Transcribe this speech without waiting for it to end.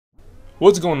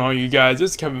What's going on, you guys?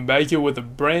 It's Kevin back here with a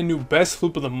brand new best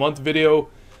flip of the month video.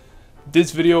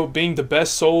 This video being the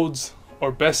best solds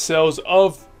or best sales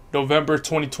of November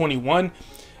 2021.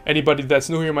 Anybody that's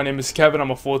new here, my name is Kevin. I'm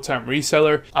a full-time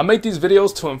reseller. I make these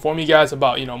videos to inform you guys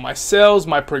about, my sales,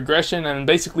 my progression, and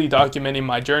basically documenting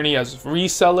my journey as a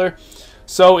reseller.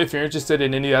 So if you're interested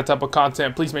in any of that type of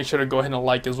content, please make sure to go ahead and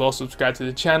like as well, subscribe to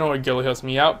the channel. It really helps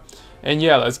me out. And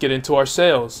yeah, let's get into our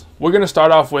sales. We're gonna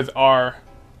start off with our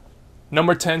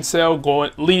number 10 sale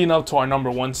leading up to our number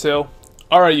 1 sale.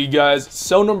 Alright, you guys,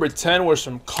 sale number 10 was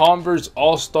some Converse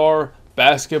All-Star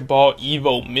Basketball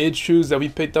Evo mid shoes that we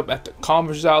picked up at the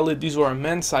Converse outlet. These were a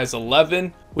men's size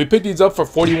 11. We picked these up for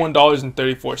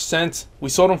 $41.34. We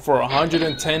sold them for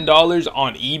 $110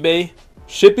 on eBay.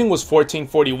 Shipping was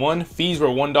 $14.41. Fees were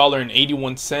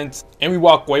 $1.81, and we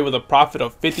walked away with a profit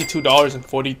of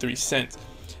 $52.43.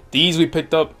 These we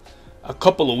picked up a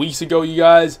couple of weeks ago, you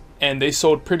guys, and they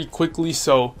sold pretty quickly,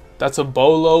 so that's a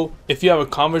bolo. If you have a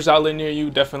Converse outlet near you,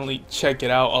 definitely check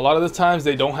it out. A lot of the times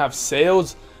they don't have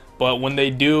sales, but when they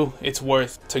do, it's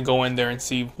worth to go in there and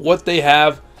see what they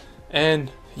have. And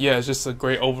yeah, it's just a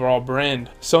great overall brand.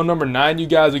 So number 9, you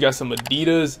guys, we got some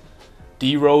Adidas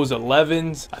D-Rose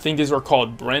 11s. I think these were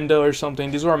called Brenda or something.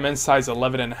 These were a men's size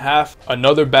 11.5.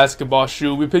 Another basketball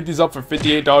shoe. We picked these up for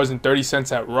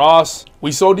 $58.30 at Ross.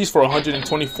 We sold these for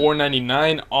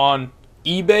 $124.99 on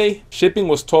eBay. Shipping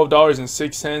was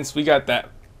 $12.06. We got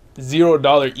that $0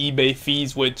 eBay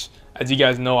fees, which, as you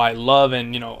guys know, I love,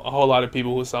 and a whole lot of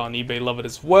people who sell on eBay love it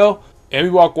as well. And we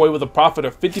walk away with a profit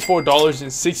of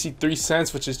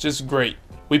 $54.63, which is just great.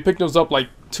 We picked those up like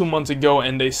 2 months ago,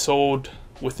 and they sold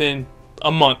within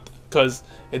a month, because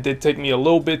it did take me a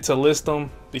little bit to list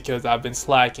them because I've been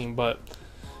slacking, but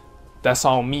that's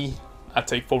on me. I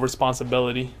take full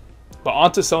responsibility. But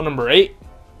on to sale number 8.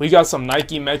 We got some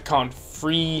Nike Metcon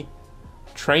free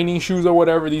training shoes or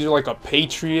whatever. These are like a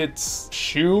Patriots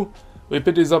shoe. We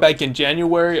picked these up back in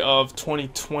January of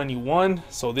 2021,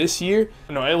 so this year.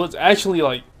 No, it was actually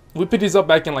like, we picked these up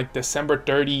back in like December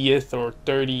 30th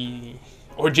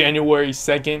or January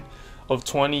 2nd of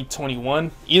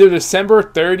 2021. Either December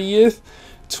 30th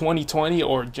 2020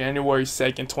 or January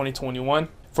 2nd 2021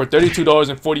 for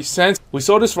 $32.40. We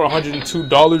sold this for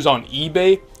 $102 on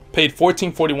eBay. Paid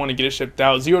 $14.41 to get it shipped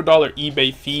out, $0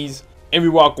 eBay fees, and we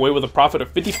walk away with a profit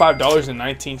of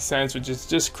 $55.19, which is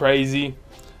just crazy.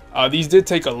 These did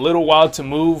take a little while to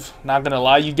move, not gonna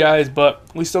lie, you guys, but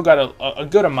we still got a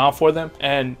good amount for them.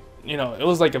 And it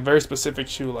was like a very specific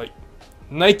shoe, like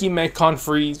Nike Metcon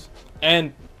Freeze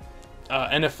and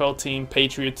NFL team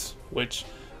Patriots, which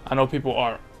I know people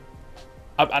are.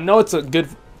 I know it's a good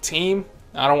team.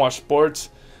 I don't watch sports,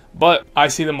 but I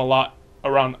see them a lot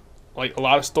around, like a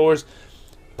lot of stores,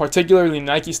 particularly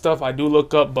Nike stuff I do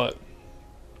look up. But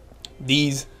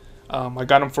these I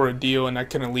got them for a deal and I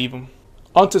couldn't leave them.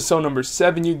 On to sale number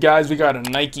 7, you guys. We got a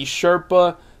Nike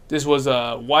Sherpa. This was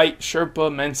a white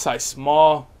Sherpa, men's size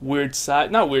small, weird size,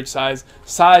 not weird size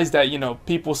that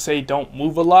people say don't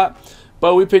move a lot.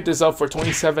 But we picked this up for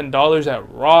 $27 at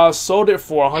Ross, sold it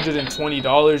for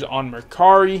 $120 on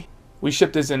Mercari. We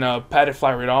shipped this in a padded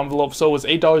flat rate envelope, so it was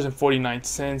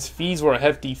 $8.49. Fees were a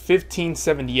hefty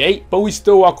 $15.78, but we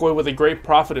still walk away with a great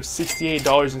profit of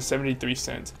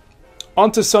 $68.73.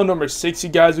 On to sale number 6, you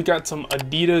guys. We got some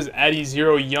Adidas Adi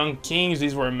Zero Young Kings.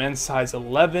 These were a men's size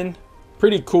 11.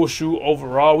 Pretty cool shoe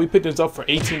overall. We picked this up for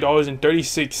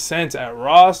 $18.36 at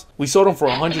Ross. We sold them for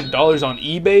 $100 on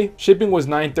eBay. Shipping was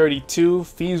 $9.32.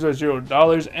 Fees were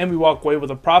 $0, and we walk away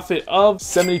with a profit of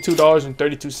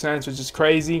 $72.32, which is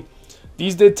crazy.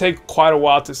 These did take quite a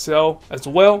while to sell as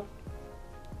well.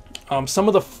 Some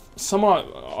of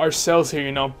our sales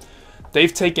here,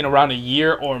 they've taken around a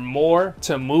year or more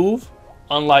to move,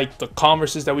 unlike the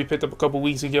Converses that we picked up a couple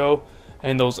weeks ago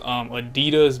and those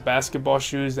Adidas basketball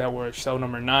shoes that were sale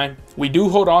number 9. We do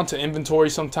hold on to inventory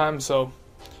sometimes, so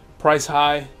price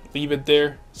high, leave it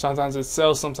there. Sometimes it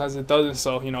sells, sometimes it doesn't,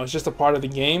 so it's just a part of the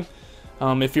game.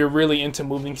 If you're really into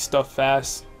moving stuff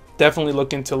fast, definitely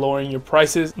look into lowering your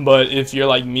prices. But if you're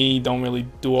like me, don't really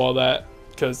do all that,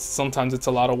 because sometimes it's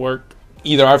a lot of work.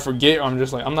 Either I forget or I'm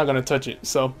just like, I'm not gonna touch it.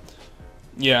 So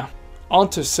yeah. On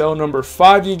to sale number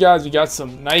 5, you guys. We got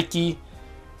some Nike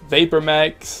Vapor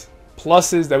Max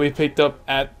Pluses that we picked up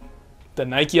at the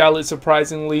Nike outlet.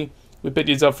 Surprisingly, we picked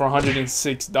these up for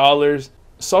 $106.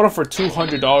 Sold them for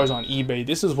 $200 on eBay.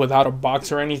 This is without a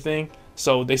box or anything,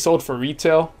 so they sold for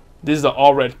retail. This is the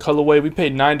all red colorway. We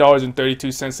paid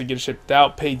 $9.32 to get it shipped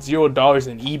out, paid $0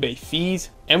 in eBay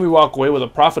fees, and we walk away with a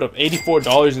profit of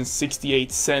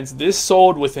 $84.68. This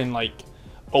sold within like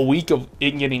a week of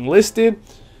it getting listed,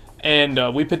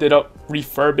 and we picked it up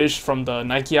refurbished from the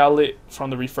Nike outlet, from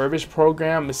the refurbished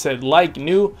program. It said like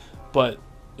new, but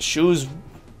shoes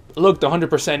looked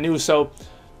 100% new, so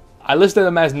I listed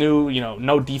them as new, you know,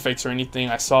 no defects or anything.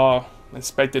 I saw,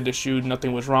 inspected the shoe,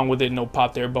 nothing was wrong with it, no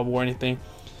popped air bubble or anything.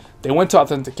 They went to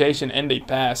authentication and they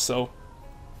passed. So,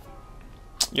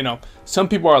 you know, some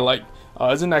people are like,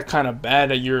 isn't that kind of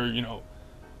bad that you're, you know,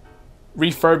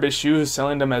 refurbished shoes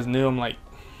selling them as new? I'm like,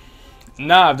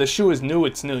 nah, if the shoe is new,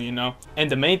 it's new, you know. And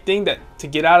the main thing that to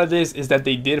get out of this is that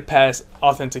they did pass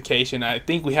authentication. I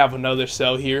think we have another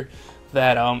sell here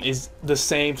that is the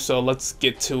same, so let's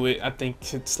get to it. I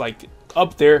think it's like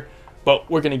up there, but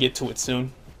we're gonna get to it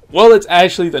soon. Well, it's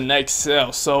actually the next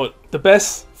sale. So the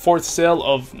best fourth sale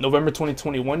of November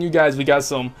 2021, you guys, we got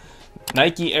some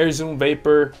Nike Air Zoom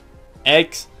Vapor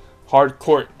X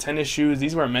hardcourt tennis shoes.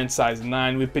 These were men's size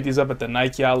 9. We picked these up at the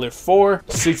Nike outlet for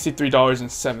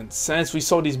 $63.07. We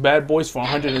sold these bad boys for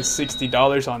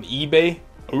 $160 on eBay.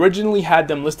 Originally had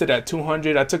them listed at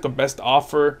 $200. I took a best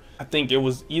offer. I think it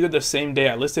was either the same day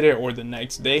I listed it or the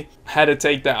next day. Had to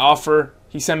take that offer.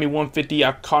 He sent me $150.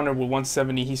 I countered with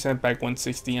 $170. He sent back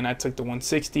 $160, and I took the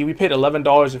 $160. We paid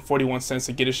 $11.41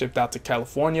 to get it shipped out to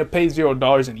California. Paid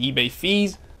 $0 in eBay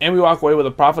fees. And we walk away with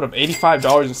a profit of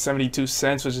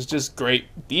 $85.72, which is just great.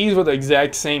 These were the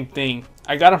exact same thing.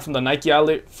 I got them from the Nike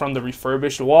outlet, from the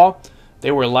refurbished wall.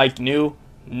 They were like new.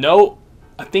 No,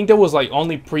 I think there was like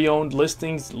only pre-owned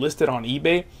listings listed on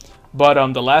eBay. But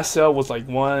the last sale was like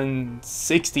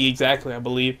 $160 exactly, I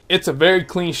believe. It's a very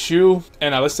clean shoe,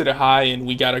 and I listed it high, and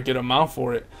we got a good amount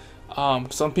for it.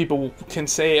 Some people can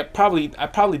say I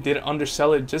probably didn't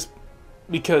undersell it just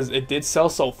because it did sell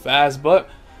so fast, but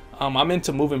I'm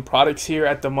into moving products here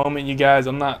at the moment, you guys.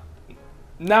 I'm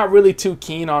not really too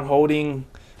keen on holding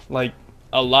like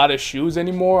a lot of shoes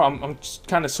anymore. I'm just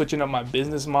kind of switching up my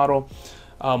business model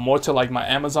more to like my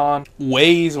Amazon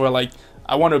ways, where like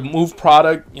I want to move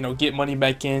product, you know, get money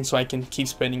back in so I can keep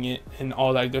spending it and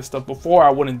all that good stuff. Before, I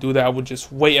wouldn't do that. I would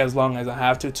just wait as long as I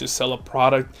have to sell a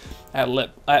product at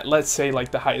let's say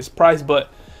like the highest price.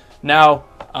 But now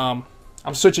I'm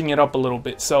switching it up a little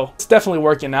bit, so it's definitely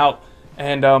working out.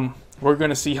 And we're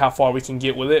gonna see how far we can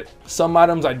get with it. Some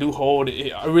items I do hold.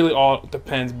 It really all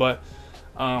depends, but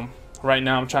right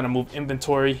now I'm trying to move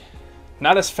inventory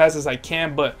not as fast as I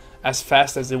can, but as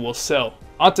fast as it will sell.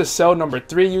 On to sell number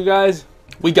 3, you guys.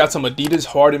 We got some Adidas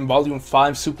Harden Volume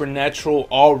 5 Supernatural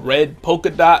all red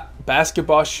polka dot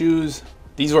basketball shoes.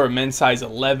 These were a men's size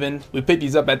 11. We picked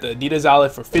these up at the Adidas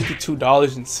outlet for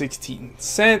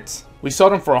 $52.16. We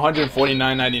sold them for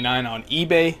 $149.99 on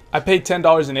eBay. I paid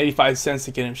 $10.85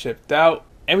 to get them shipped out.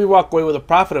 And we walked away with a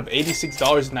profit of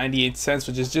 $86.98,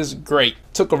 which is just great.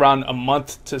 Took around a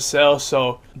month to sell,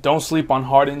 so don't sleep on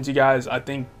Hardens, you guys. I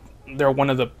think they're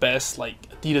one of the best like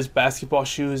Adidas basketball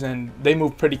shoes, and they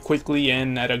move pretty quickly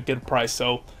and at a good price.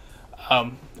 So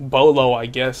BOLO, I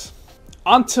guess.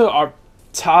 On to our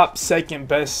top second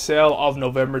best sale of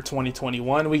November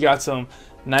 2021. We got some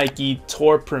Nike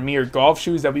Tour Premier golf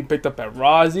shoes that we picked up at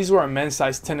Ross. These were a men's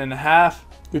size 10.5.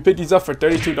 We picked these up for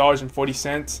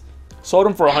 $32.40. Sold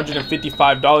them for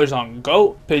 $155 on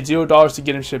GOAT. Paid $0 to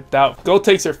get them shipped out. GOAT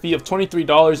takes their fee of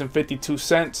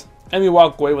 $23.52. And we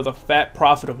walk away with a fat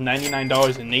profit of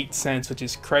 $99.08, which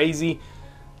is crazy.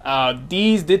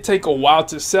 These did take a while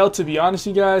to sell, to be honest,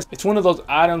 you guys. It's one of those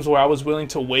items where I was willing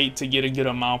to wait to get a good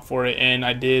amount for it, and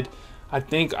I did. I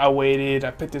think I waited.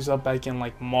 I picked this up back in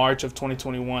like March of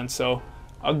 2021, so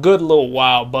a good little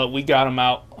while, but we got them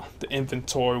out the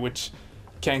inventory, which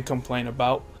can't complain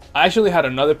about. I actually had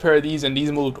another pair of these, and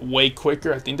these moved way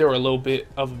quicker. I think they were a little bit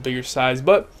of a bigger size,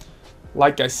 but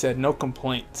like I said, no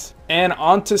complaints. And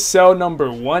on to sell number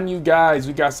 1, you guys.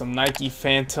 We got some Nike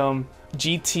Phantom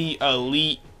GT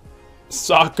Elite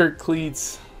soccer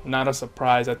cleats. Not a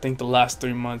surprise. I think the last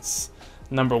 3 months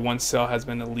number 1 sale has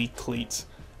been Elite cleats.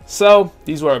 So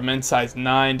these were a men's size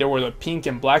 9. They were the pink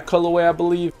and black colorway, I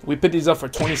believe. We picked these up for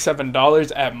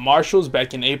 $27 at Marshall's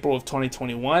back in April of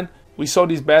 2021. We sold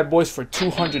these bad boys for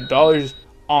 $200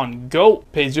 on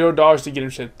GOAT. Paid $0 to get them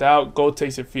shipped out. GOAT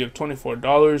takes a fee of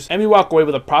 $24. And we walk away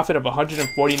with a profit of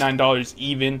 $149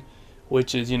 even,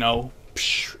 which is, you know,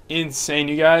 insane,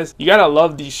 you guys. You gotta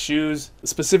love these shoes,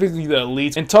 specifically the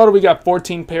Elites. In total, we got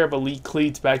 14 pair of Elite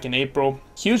cleats back in April.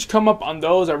 Huge come up on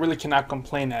those. I really cannot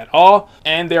complain at all.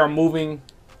 And they are moving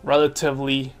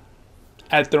relatively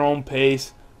at their own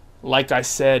pace. Like I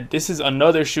said, this is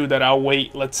another shoe that I'll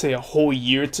wait, let's say, a whole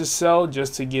year to sell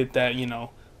just to get that, you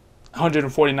know,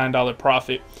 $149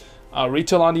 profit.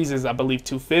 Retail on these is, I believe,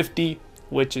 $250,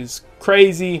 which is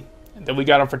crazy. And then we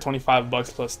got them for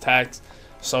 $25 plus tax.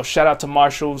 So shout out to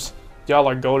Marshalls. Y'all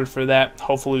are goated for that.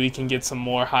 Hopefully we can get some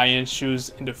more high-end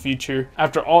shoes in the future.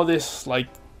 After all this, like,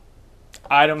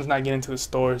 items not getting to the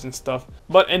stores and stuff.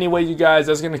 But anyway, you guys,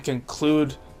 that's going to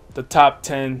conclude the top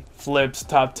 10 flips,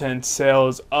 top 10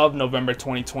 sales of November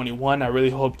 2021. I really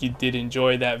hope you did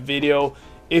enjoy that video.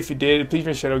 If you did, please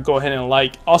make sure to go ahead and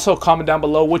like. Also, comment down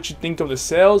below what you think of the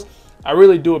sales. I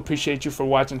really do appreciate you for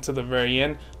watching to the very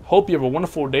end. Hope you have a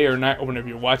wonderful day or night or whenever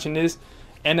you're watching this.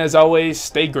 And as always,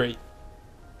 stay great.